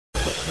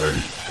But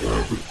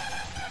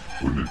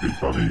wouldn't it be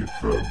funny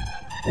if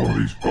one of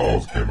these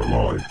bars came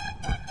alive?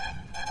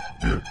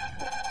 Yeah.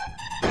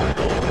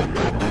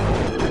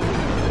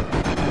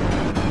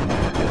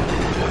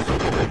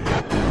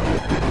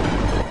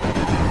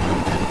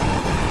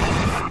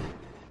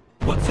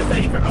 What's your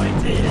favorite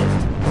idea?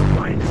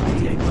 Mine is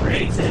being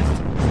creative.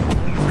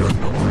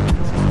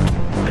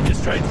 I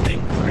just tried to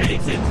think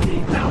creatively.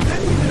 Now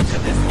can you look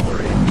at this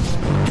orange?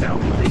 Tell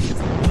me please,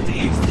 what do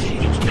you see?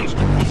 It's just a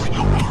boring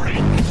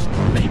orange.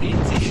 Maybe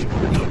it's you,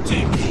 but not to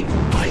me.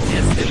 I see a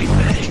silly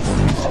face.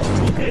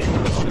 Walking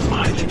along,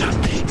 smiling at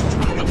me.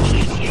 I don't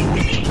see what you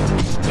mean.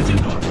 But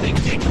you're not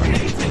thinking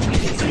creatively.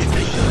 So you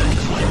take the left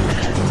of my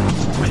head.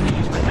 I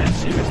use my head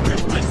to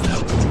express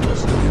myself.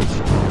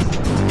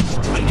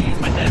 I use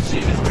my head to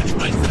express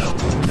myself.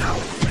 Now,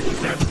 when you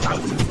step out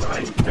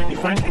inside, don't you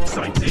find it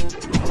exciting?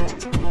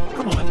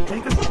 Come on,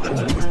 take us on the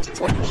look.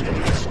 What you say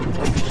yes?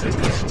 What you say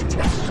yes?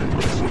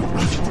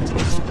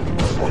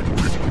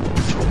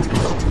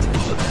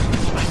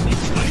 I need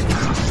to play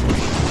now.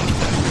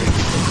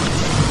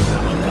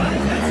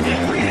 Let's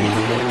get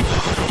creative.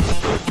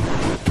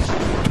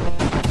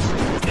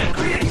 Let's get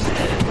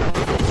creative.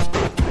 Let's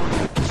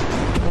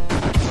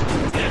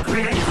get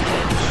creative.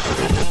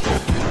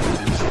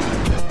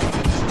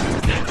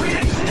 Get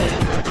creative.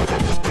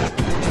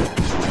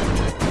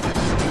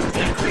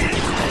 Get creative.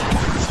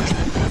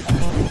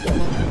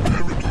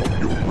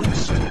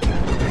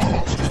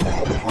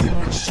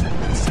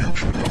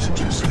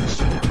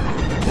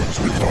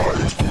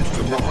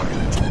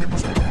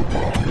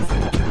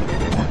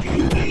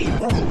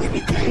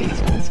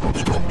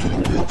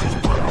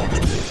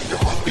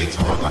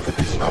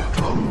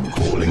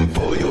 Calling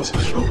for your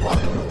special one.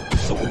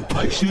 So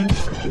patient,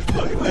 just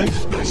like that.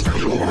 No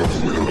special one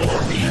will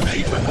be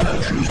made for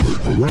her. She's good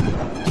for women.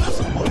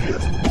 Somebody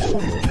has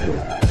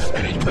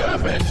and it's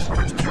perfect.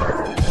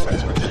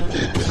 It's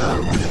protected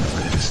without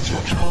this is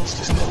your chance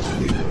to start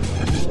anew.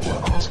 And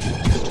we're asking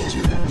you to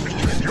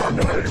change your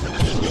name,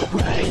 your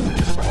brain,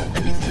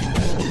 anything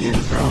in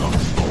the ground.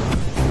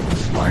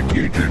 Like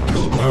you did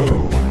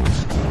below.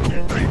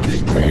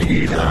 Everything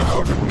made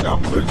out of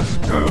numbers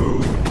and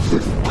code.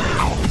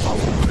 Wow,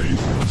 Probably an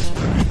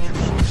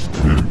interesting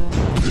do in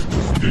this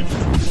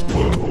digital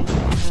world.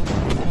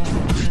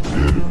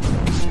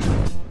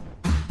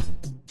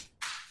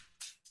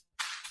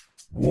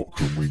 What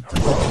can we do?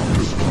 What can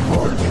we do?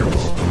 Right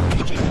job.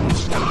 digital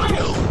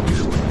style.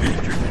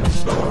 Digital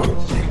style.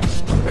 Digital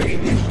style.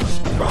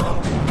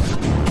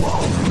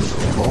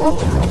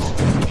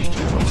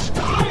 Digital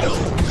style.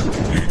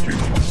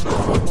 Digital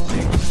style.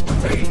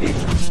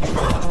 Digital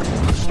style.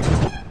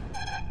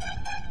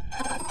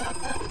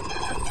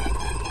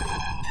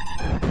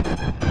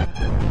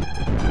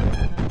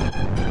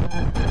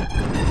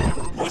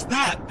 What's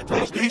that? A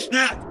tasty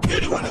snack? You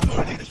don't want to go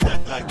and eat a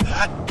snack like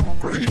that.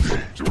 Greedy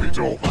to eat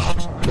all that.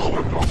 Go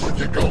and knock with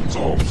your guns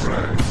on,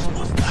 friend.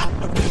 What's that?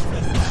 A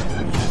business snack?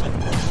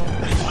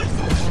 Hey, white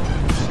sauce.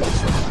 What's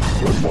that?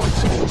 When white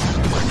sauce.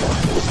 When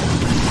white sauce.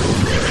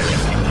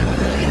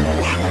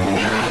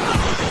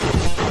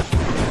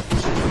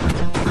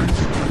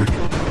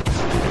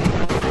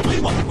 We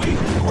want to wait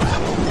and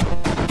grab.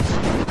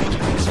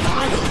 Digital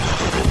style.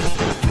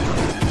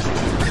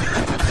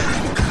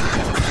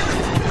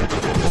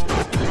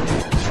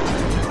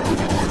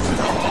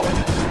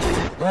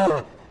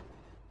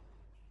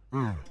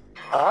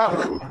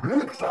 Oh,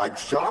 looks like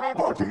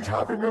somebody's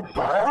having a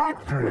bad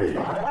dream.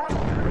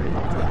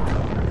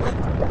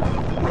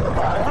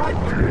 Bad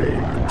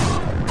dream.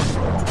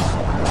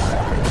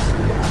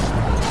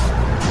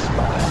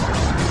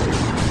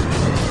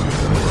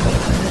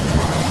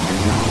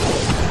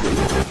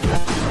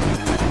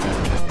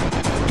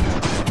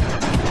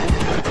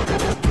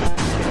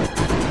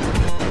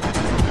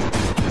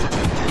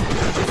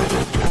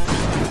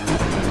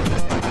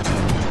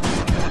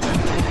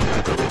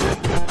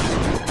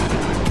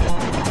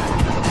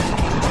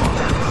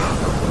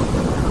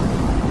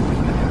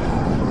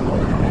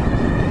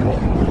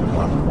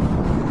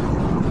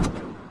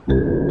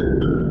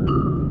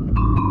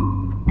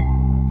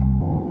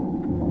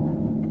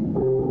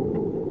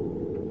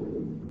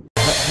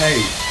 Hey,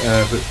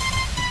 but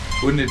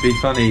wouldn't it be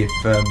funny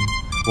if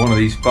one of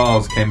these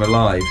bars came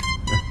alive?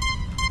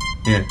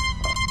 Yeah.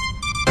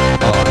 I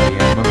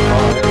am a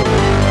file.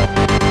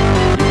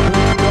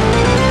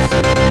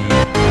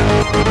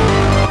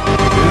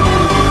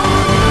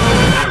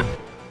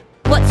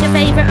 What's your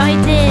favourite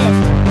idea?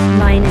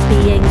 Mine is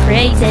being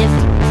creative.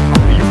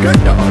 How do you get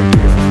that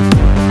idea?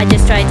 I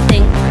just tried to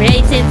think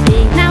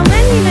creatively. Now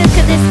when you look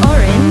at this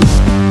orange,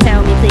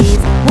 tell me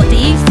please, what do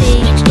you see?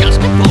 It's just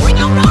a boring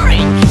old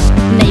orange.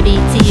 Maybe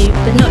to you,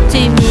 but not to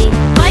me.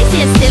 I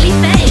see a silly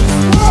face.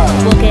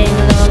 Walking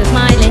along and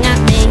smiling at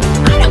me.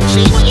 I don't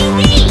see what you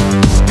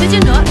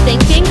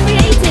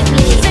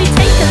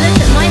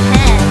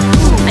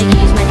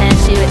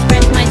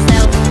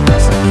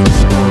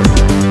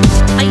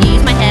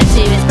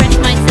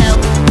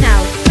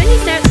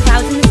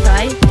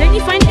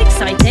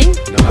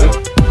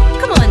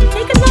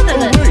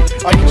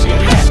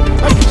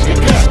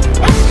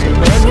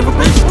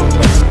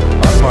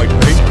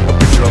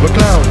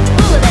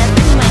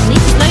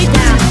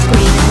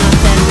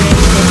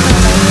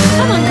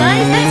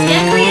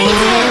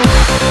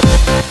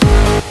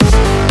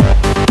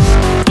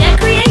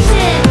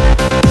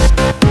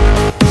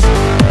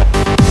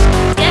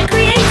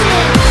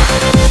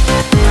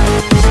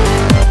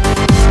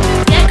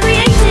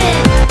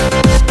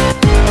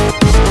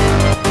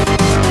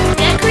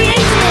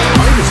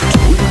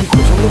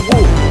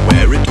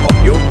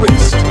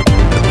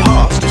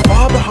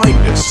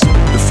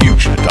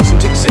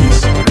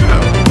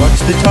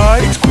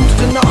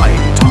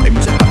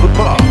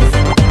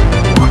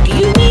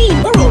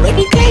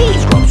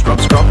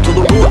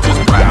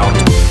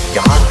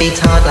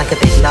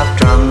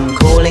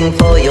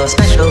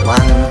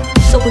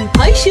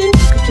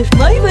Just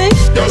maybe.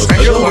 Got a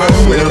special one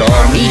with a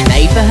bum. He's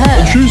made for her.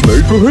 She's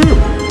made for him.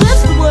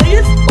 That's the way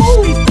it's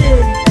always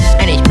been.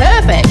 And it's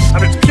perfect. And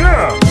it's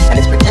pure. And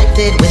it's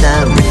protected with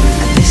a ring.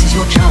 And this is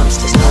your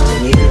chance to start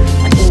anew.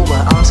 And all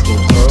we're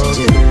asking you to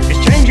do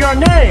Just change your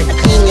name.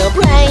 clean your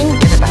brain.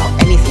 Forget about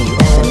anything you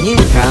ever knew.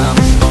 Come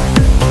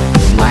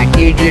to my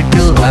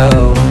digital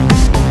home.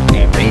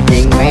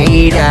 Everything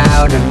made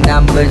out of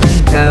numbers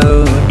and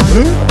codes.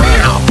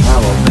 Wow,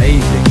 how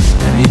amazing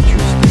and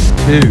interesting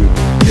too.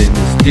 In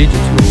this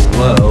digital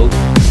world,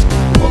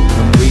 what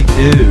can we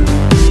do?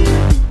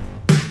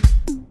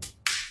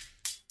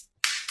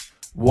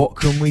 What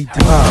can we do?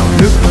 Wow,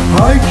 look at the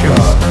pie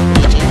chart.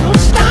 Digital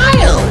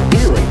style.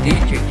 You are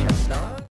digital.